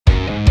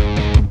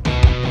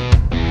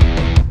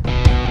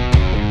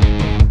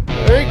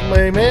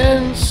Alright,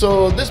 man,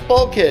 so this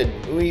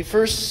bulkhead, we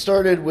first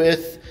started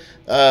with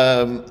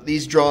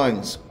these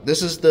drawings.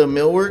 This is the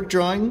millwork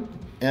drawing.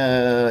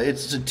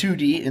 It's a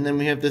 2D, and then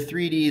we have the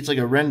 3D, it's like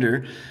a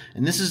render,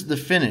 and this is the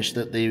finish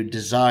that they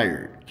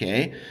desired,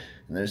 okay?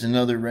 And there's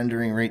another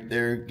rendering right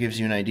there, gives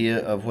you an idea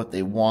of what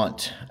they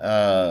want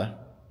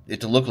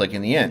it to look like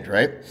in the end,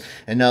 right?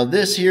 And now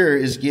this here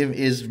is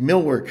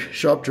millwork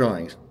shop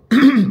drawings.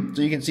 So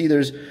you can see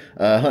there's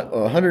a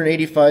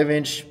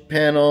 185-inch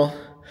panel,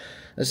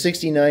 a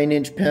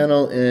 69-inch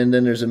panel, and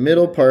then there's a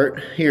middle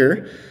part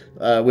here,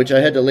 which I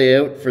had to lay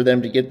out for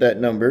them to get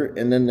that number,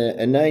 and then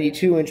a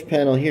 92-inch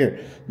panel here.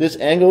 This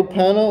angle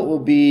panel will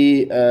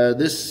be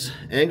this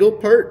angle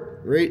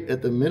part right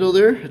at the middle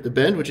there, at the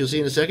bend, which you'll see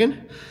in a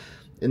second,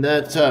 and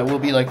that will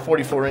be like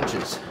 44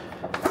 inches.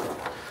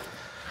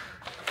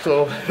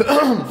 So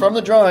from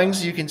the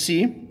drawings you can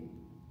see,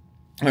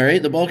 all right,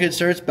 the bulkhead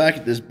starts back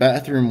at this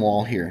bathroom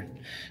wall here,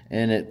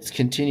 and it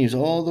continues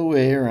all the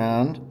way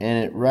around,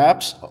 and it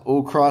wraps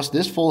across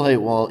this full height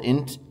wall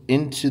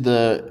into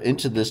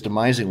this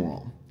demising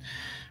wall.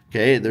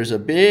 Okay, there's a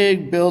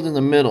big build in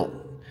the middle.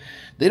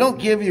 They don't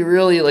give you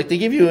really, like, they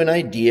give you an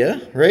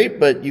idea, right?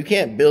 But you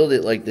can't build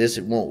it like this,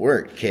 it won't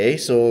work, okay?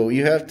 So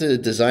you have to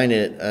design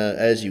it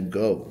as you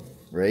go,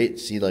 right?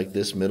 See, like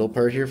this middle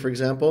part here, for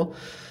example.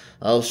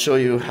 I'll show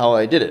you how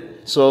I did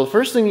it. So the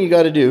first thing you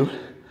got to do,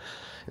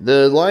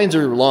 the lines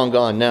are long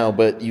gone now,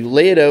 but you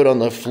lay it out on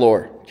the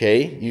floor,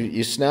 okay?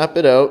 You snap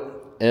it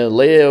out and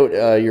lay out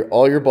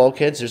all your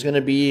bulkheads. There's going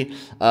to be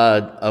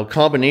a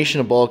combination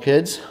of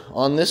bulkheads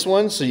on this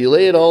one, so you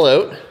lay it all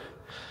out,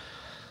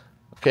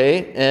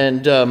 okay?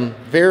 And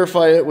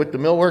verify it with the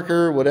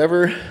millworker,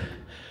 whatever,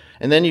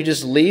 and then you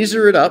just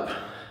laser it up,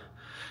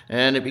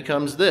 and it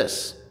becomes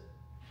this.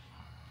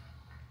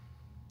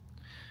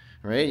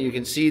 Right, you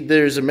can see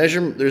there's a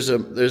measurement. There's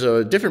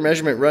a different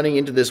measurement running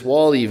into this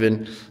wall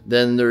even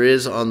than there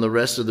is on the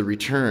rest of the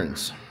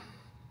returns.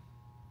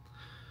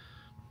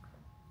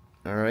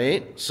 All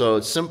right, so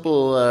it's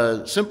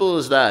simple, simple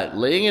as that.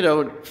 Laying it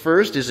out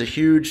first is a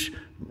huge,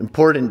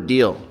 important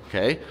deal.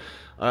 Okay,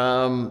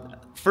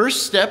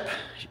 first step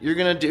you're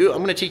gonna do. I'm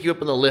gonna take you up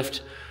on the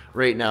lift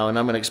right now, and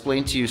I'm gonna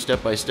explain to you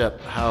step by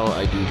step how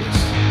I do this.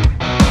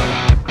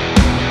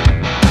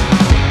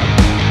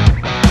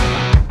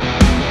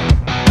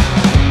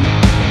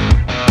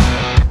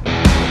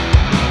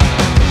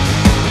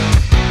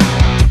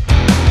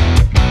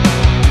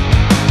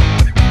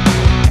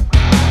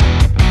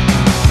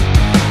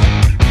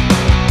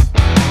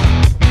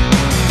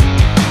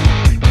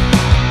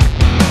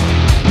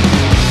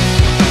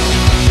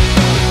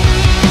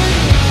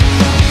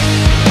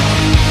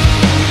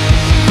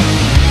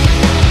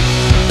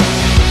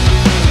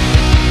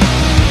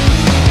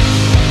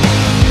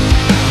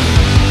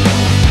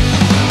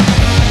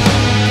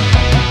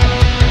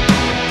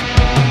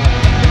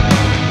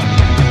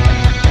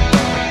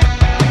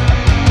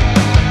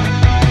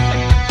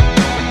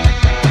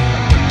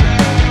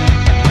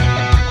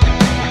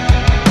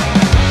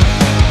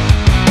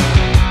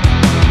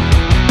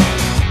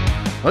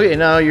 Okay,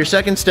 now your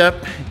second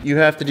step you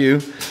have to do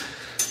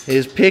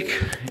is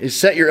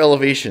set your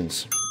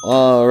elevations.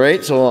 All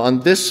right, so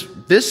on this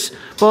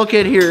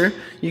bulkhead here,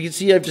 you can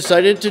see I've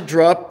decided to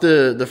drop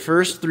the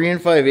first 3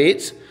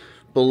 5/8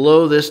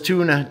 below this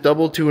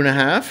double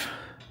 2.5.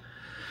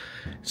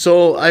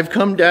 So I've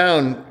come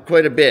down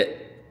quite a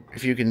bit,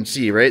 if you can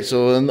see, right?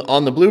 So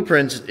on the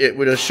blueprints, it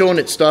would have shown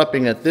it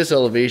stopping at this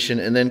elevation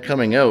and then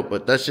coming out,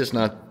 but that's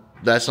not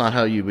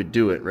how you would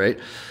do it, right?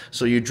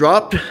 So you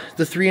dropped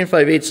the 3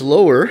 5/8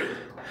 lower,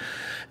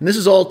 and this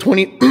is all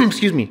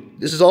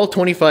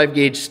 25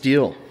 gauge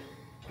steel.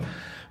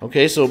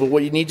 Okay, so but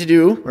what you need to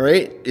do, all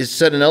right, is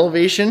set an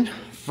elevation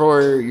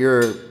for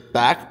your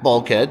back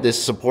bulkhead,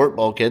 this support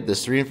bulkhead,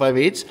 this 3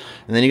 5/8,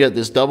 and then you got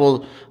this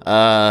double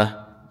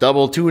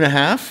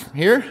 2.5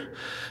 here.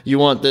 You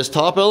want this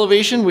top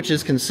elevation, which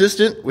is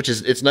consistent,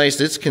 it's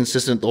nice, it's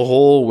consistent the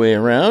whole way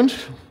around,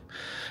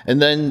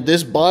 and then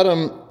this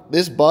bottom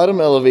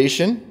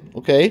elevation,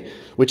 okay,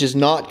 which is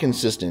not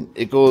consistent.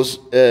 It goes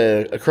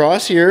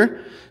across here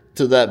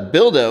to that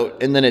build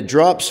out, and then it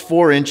drops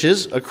 4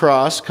 inches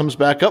across, comes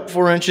back up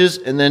 4 inches,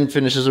 and then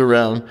finishes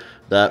around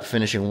that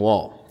finishing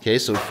wall. Okay,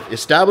 so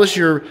establish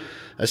and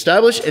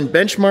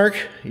benchmark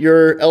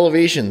your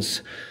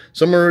elevations.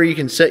 Somewhere where you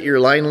can set your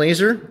line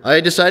laser.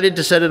 I decided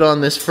to set it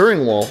on this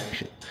furring wall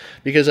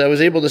because I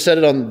was able to set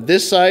it on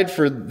this side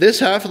for this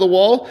half of the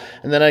wall,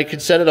 and then I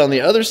could set it on the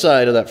other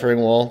side of that furring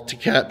wall to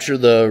capture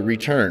the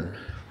return.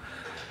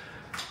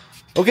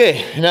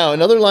 Okay, now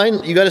another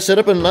line, you got to set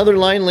up another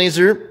line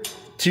laser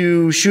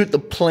to shoot the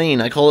plane.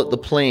 I call it the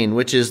plane,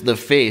 which is the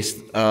face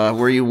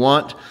where you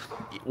want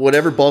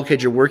whatever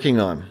bulkhead you're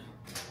working on.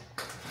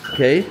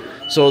 Okay,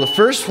 so the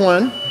first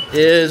one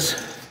is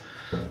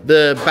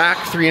the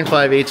back 3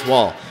 5/8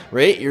 wall,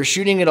 right? You're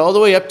shooting it all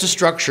the way up to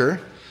structure,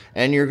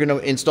 and you're going to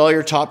install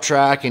your top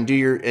track and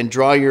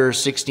draw your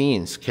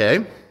 16s,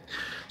 okay?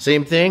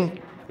 Same thing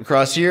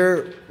across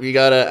here. You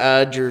got to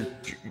add your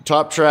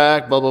top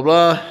track, blah, blah,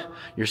 blah,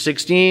 your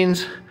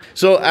 16s,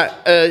 So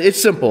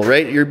it's simple,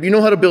 right? You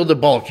know how to build a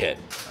bulkhead,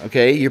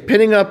 okay? You're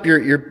pinning up,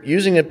 you're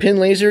using a pin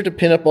laser to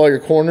pin up all your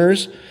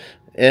corners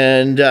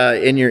and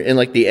in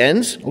like the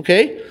ends,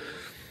 okay?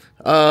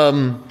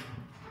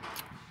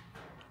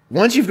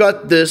 Once you've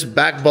got this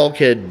back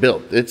bulkhead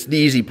built, it's the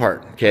easy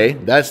part, okay?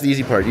 That's the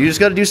easy part. You just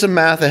got to do some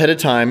math ahead of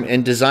time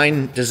and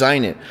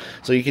design it.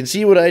 So you can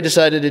see what I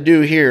decided to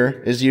do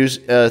here is use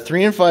 3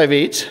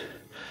 5/8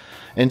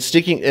 and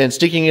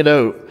sticking it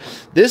out.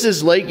 This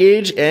is light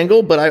gauge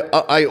angle, but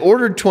I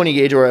ordered 20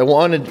 gauge, or I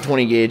wanted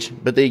 20 gauge,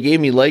 but they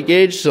gave me light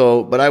gauge.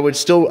 So, but I would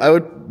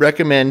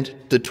recommend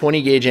the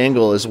 20 gauge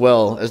angle as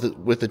well as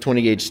with the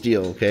 20 gauge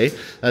steel. Okay,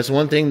 that's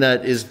one thing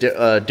that is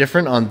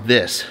different on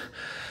this.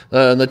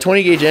 The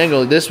 20 gauge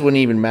angle, this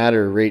wouldn't even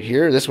matter right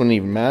here. This wouldn't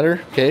even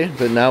matter. Okay,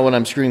 but now when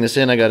I'm screwing this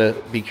in, I gotta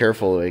be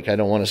careful. Like I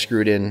don't want to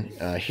screw it in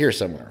here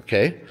somewhere.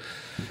 Okay,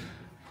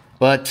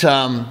 but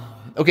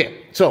okay,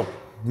 so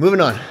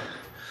moving on.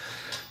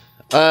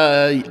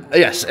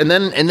 Yes, and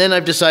then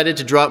I've decided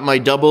to drop my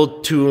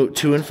double 2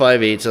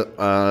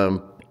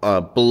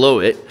 5/8 below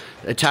it,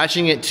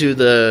 attaching it to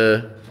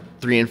the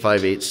 3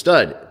 5/8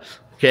 stud.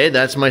 Okay,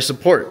 that's my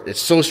support. It's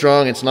so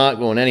strong, it's not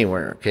going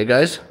anywhere. Okay,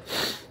 guys.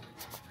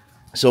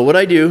 So what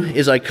I do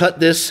is I cut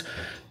all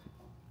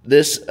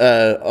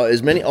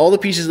the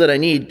pieces that I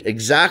need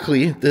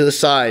exactly to the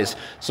size.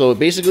 So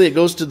basically, it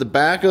goes to the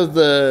back of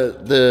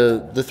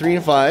the 3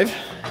 and 5,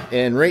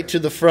 and right to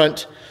the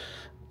front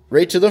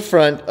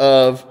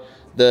of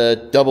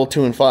the double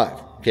 2 and 5,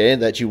 okay,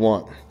 that you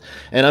want.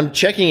 And I'm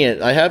checking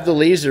it. I have the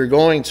laser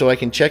going so I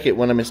can check it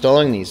when I'm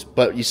installing these.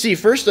 But you see,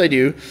 first I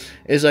do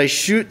is I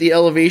shoot the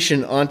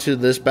elevation onto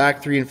this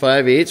back 3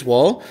 5/8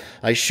 wall.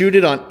 I shoot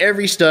it on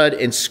every stud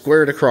and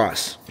square it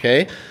across,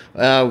 okay?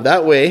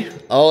 That way,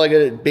 all I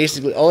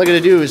gotta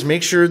do is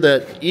make sure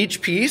that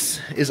each piece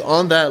is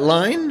on that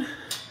line,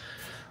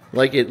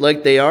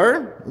 like they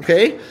are,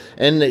 okay?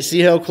 And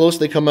see how close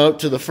they come out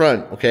to the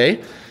front, okay?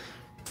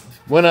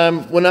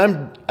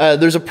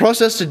 There's a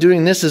process to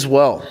doing this as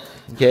well.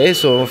 Okay,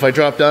 so if I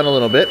drop down a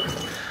little bit,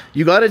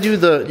 you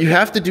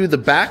have to do the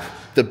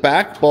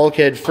back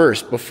bulkhead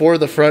first before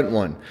the front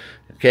one.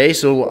 Okay,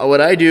 so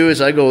what I do is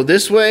I go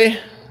this way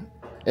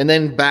and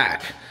then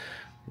back.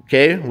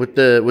 Okay, with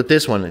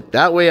this one.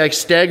 That way I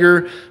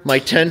stagger my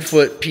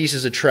 10-foot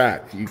pieces of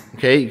track.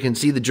 Okay, you can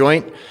see the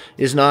joint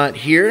is not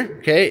here.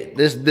 Okay,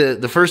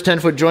 the first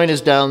 10-foot joint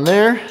is down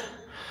there,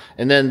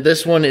 and then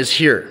this one is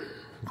here.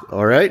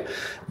 All right,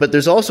 but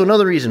there's also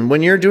another reason.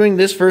 When you're doing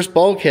this first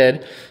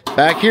bulkhead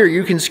back here,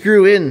 you can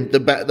screw in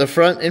the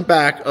front and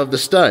back of the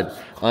stud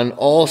on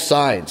all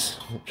sides.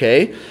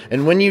 Okay,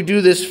 and when you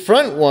do this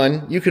front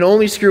one, you can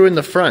only screw in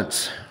the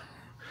fronts.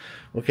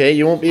 Okay,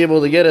 you won't be able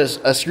to get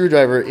a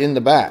screwdriver in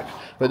the back,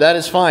 but that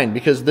is fine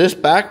because this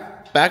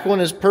back one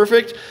is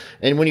perfect.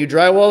 And when you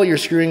drywall, you're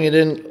screwing it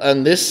in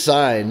on this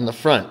side in the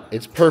front.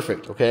 It's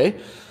perfect. Okay.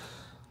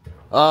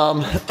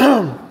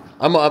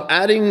 I'm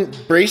adding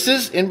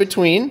braces in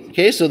between,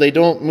 okay, so they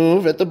don't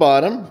move at the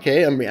bottom,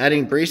 okay? I'm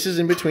adding braces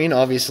in between,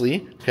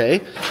 obviously,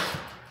 okay?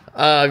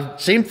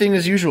 Same thing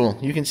as usual.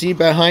 You can see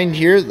behind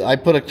here, I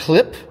put a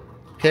clip,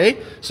 okay?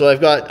 So I've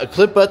got a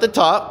clip at the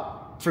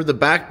top for the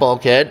back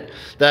bulkhead.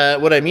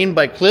 What I mean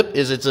by clip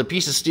is it's a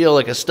piece of steel,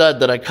 like a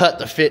stud, that I cut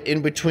to fit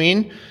in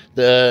between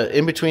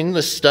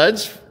the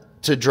studs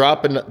to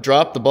drop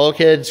the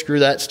bulkhead, screw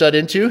that stud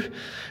into,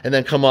 and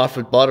then come off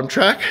with bottom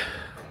track.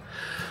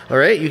 All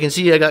right, you can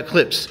see I got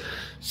clips.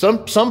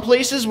 Some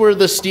places where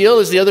the steel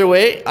is the other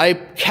way, I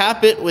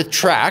cap it with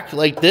track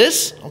like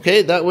this,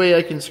 okay? That way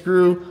I can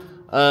screw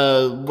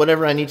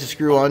whatever I need to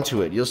screw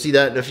onto it. You'll see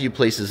that in a few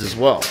places as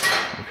well,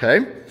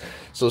 okay?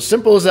 So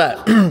simple as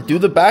that. Do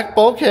the back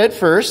bulkhead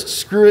first,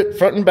 screw it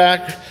front and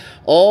back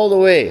all the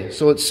way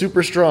so it's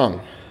super strong.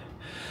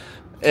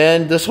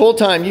 And this whole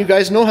time, you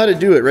guys know how to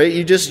do it, right?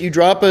 You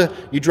drop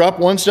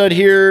one stud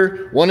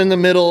here, one in the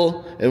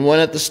middle, and one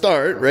at the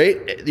start,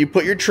 right? You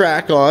put your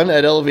track on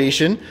at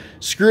elevation,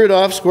 screw it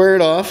off, square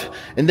it off,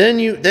 and then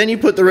you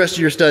put the rest of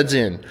your studs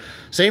in.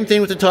 Same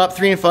thing with the top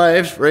 3 and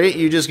 5, right?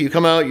 You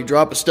come out, you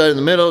drop a stud in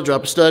the middle,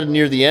 drop a stud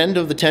near the end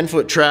of the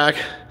 10-foot track,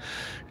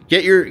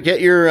 get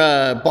your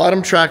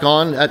bottom track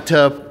on at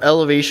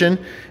elevation,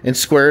 and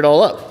square it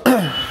all up.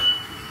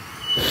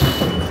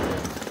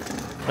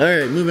 All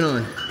right, moving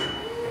on.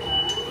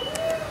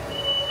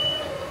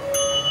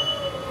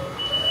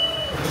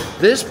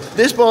 This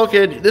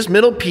bulkhead, this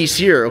middle piece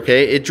here,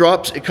 okay, it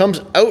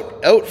comes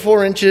out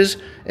 4 inches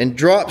and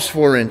drops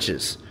 4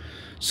 inches.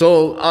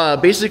 So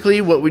basically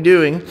what we're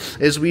doing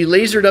is we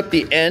lasered up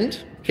the end,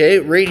 okay,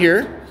 right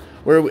here,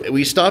 where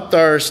we stopped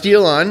our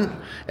steel on,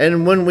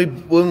 and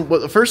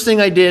the first thing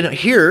I did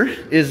here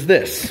is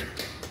this.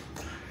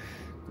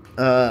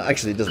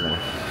 Actually, it doesn't matter.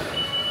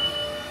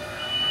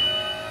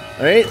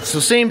 All right, so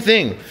same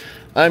thing.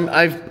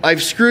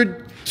 I've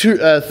screwed 3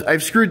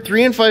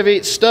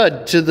 5/8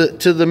 stud to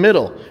the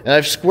middle, and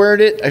I've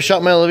squared it. I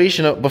shot my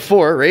elevation up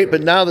before, right?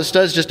 But now the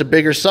stud's just a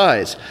bigger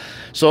size.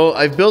 So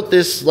I've built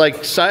this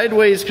like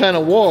sideways kind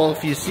of wall.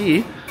 If you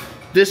see,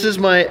 this is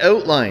my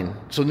outline.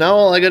 So now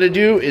all I got to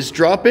do is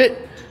drop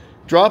it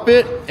drop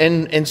it,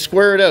 and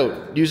square it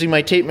out using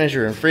my tape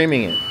measure and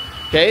framing it.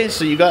 Okay,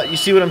 so you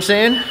see what I'm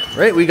saying?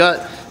 Right, we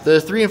got the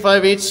 3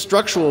 5/8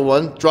 structural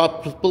one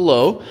dropped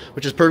below,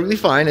 which is perfectly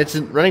fine. It's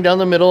running down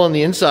the middle on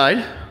the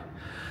inside.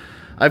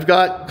 I've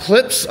got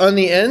clips on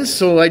the ends,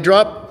 so I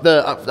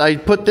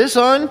put this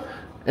on,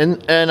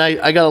 and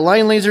I got a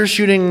line laser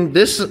shooting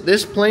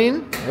this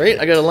plane, right?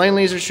 I got a line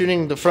laser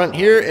shooting the front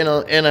here,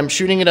 and I'm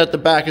shooting it at the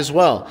back as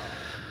well.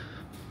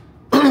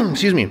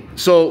 Excuse me.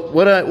 So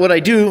what I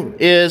do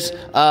is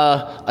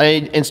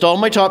I install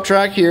my top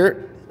track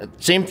here.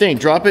 Same thing.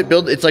 Drop it.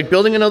 Build. It's like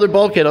building another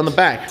bulkhead on the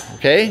back.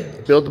 Okay.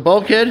 Build the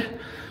bulkhead.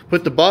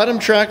 Put the bottom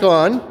track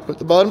on. Put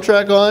the bottom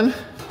track on.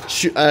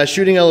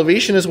 Shooting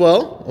elevation as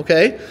well.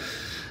 Okay.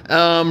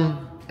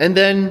 And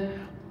then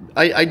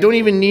I don't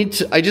even need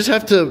to. I just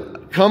have to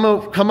come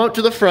out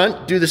to the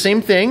front. Do the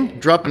same thing.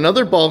 Drop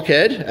another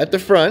bulkhead at the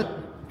front.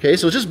 Okay.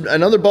 So it's just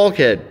another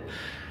bulkhead.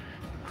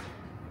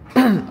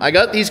 I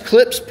got these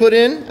clips put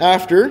in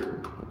after,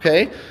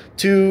 okay,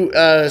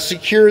 to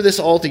secure this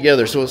all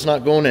together so it's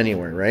not going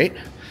anywhere, right?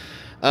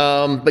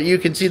 But you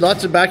can see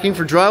lots of backing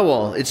for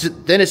drywall.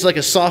 Then it's like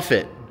a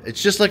soffit.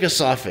 It's just like a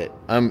soffit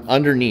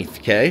underneath,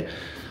 okay?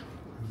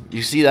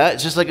 You see that?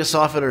 It's just like a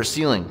soffit or a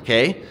ceiling,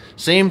 okay?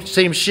 Same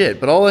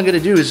shit. But all I'm gonna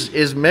do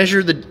is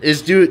measure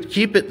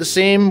keep it the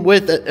same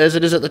width as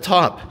it is at the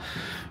top.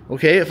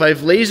 Okay, if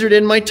I've lasered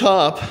in my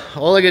top,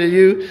 all I gotta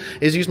do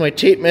is use my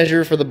tape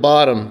measure for the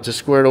bottom to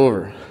square it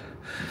over.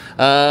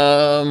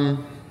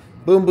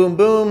 Boom, boom,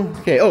 boom.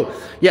 Okay, oh,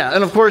 yeah,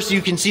 and of course you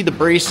can see the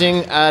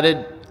bracing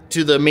added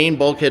to the main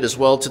bulkhead as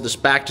well, to this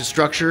back to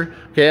structure.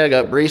 Okay, I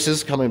got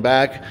braces coming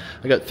back.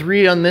 I got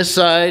 3 on this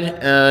side,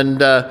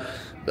 and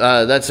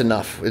that's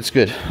enough. It's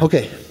good.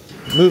 Okay,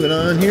 moving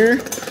on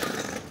here.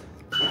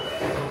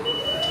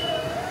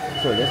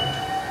 Sorry, guys.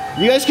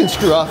 You guys can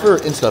screw off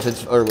and stuff,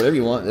 or whatever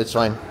you want, it's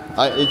fine.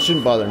 It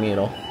shouldn't bother me at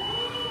all.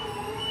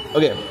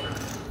 Okay.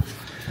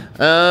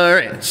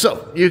 Alright,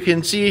 so you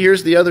can see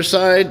here's the other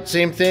side,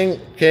 same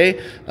thing, okay?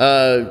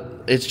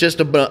 It's just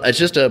a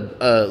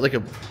like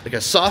a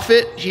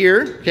soffit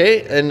here,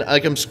 okay? And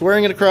like I'm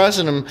squaring it across,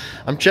 and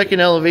I'm checking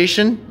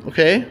elevation,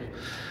 okay?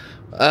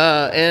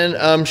 And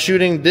I'm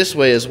shooting this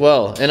way as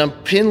well. And I'm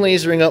pin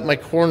lasering up my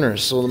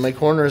corners, so my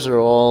corners are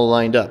all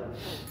lined up.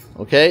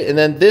 Okay, and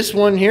then this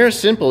one here is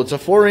simple. It's a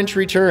 4-inch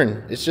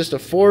return. It's just a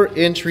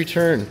 4-inch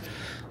return.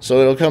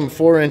 So it'll come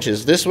 4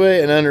 inches this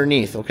way and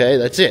underneath, okay?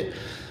 That's it.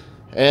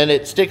 And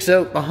it sticks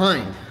out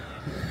behind.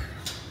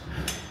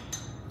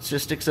 It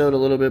just sticks out a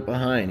little bit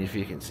behind, if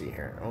you can see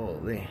here.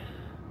 Holy.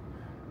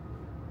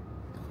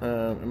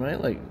 Am I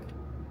like...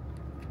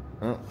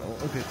 Oh,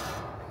 okay.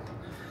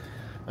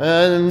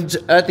 And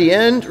at the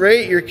end,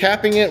 right, you're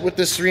capping it with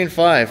this 3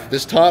 5.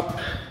 This top...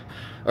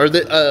 Or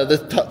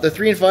the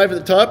 3 5 at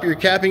the top, you're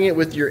capping it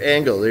with your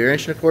angle, your 1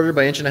 1/4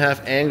 by 1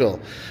 1/2 angle.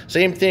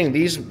 Same thing.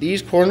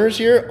 These corners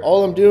here,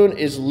 all I'm doing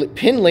is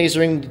pin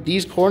lasering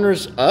these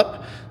corners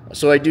up.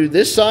 So I do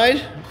this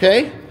side,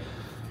 okay.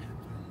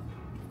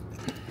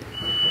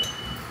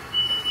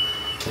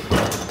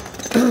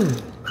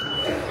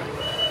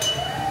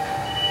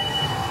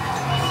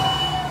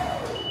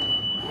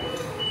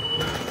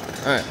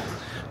 All right.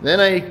 Then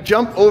I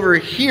jump over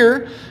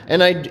here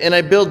and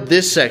I build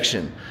this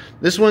section.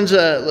 This one's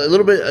a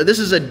little bit, this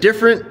is a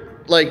different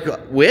like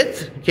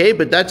width, okay,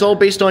 but that's all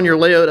based on your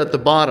layout at the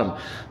bottom.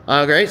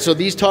 All right, so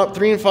these top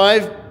 3 and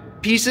 5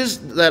 pieces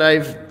that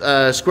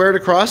I've squared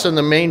across on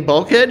the main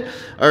bulkhead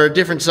are a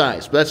different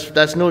size, but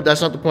that's not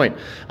the point.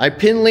 I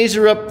pin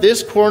laser up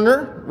this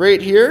corner right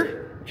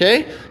here,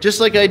 okay, just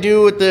like I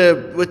do with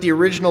the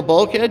original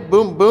bulkhead.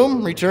 Boom,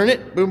 boom, return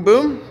it, boom,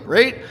 boom,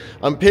 right?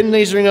 I'm pin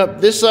lasering up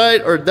this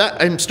side, or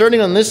that I'm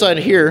starting on this side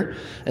here,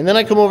 and then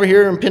I come over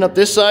here and pin up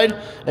this side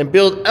and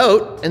build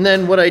out. And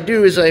then what I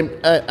do is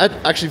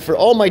actually for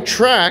all my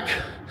track,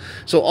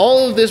 so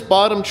all of this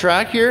bottom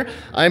track here,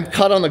 I'm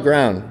cut on the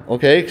ground,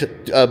 okay,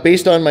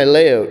 based on my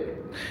layout.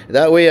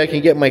 That way I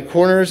can get my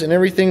corners and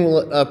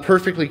everything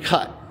perfectly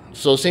cut.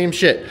 So same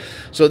shit.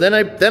 So then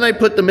I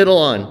put the middle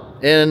on,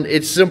 and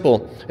it's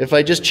simple. If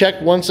I just check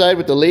one side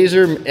with the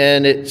laser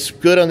and it's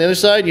good on the other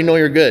side, you know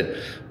you're good.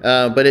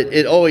 But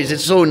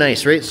it's so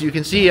nice, right? So you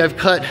can see I've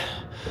cut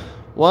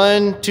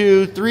 1,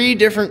 2, 3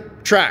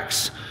 different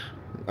tracks.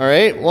 All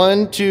right,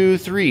 1, 2,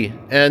 3,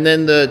 and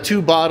then the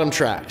 2 bottom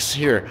tracks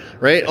here,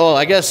 right? Oh,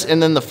 I guess,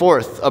 and then the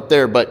 4th up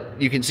there. But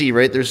you can see,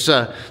 right?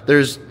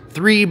 There's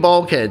 3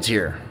 bulkheads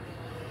here,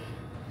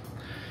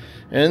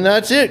 and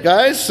that's it,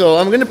 guys. So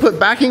I'm gonna put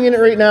backing in it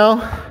right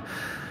now.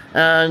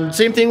 And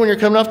same thing when you're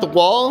coming off the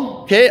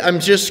wall. Okay, I'm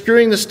just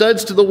screwing the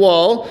studs to the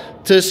wall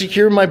to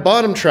secure my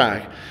bottom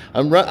track.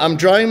 I'm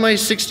drawing my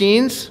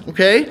 16s,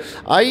 okay?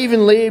 I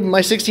even laid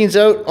my 16s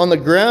out on the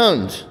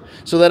ground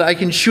so that I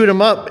can shoot them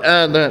up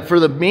for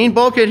the main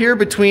bulkhead here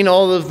between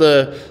all of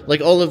the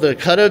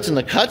cutouts and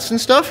the cuts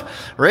and stuff,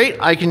 right?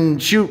 I can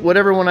shoot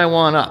whatever one I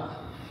want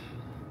up.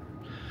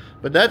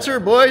 But that's her,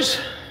 boys.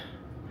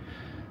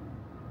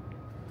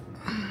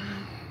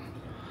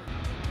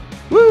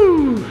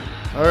 Woo!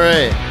 All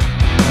right.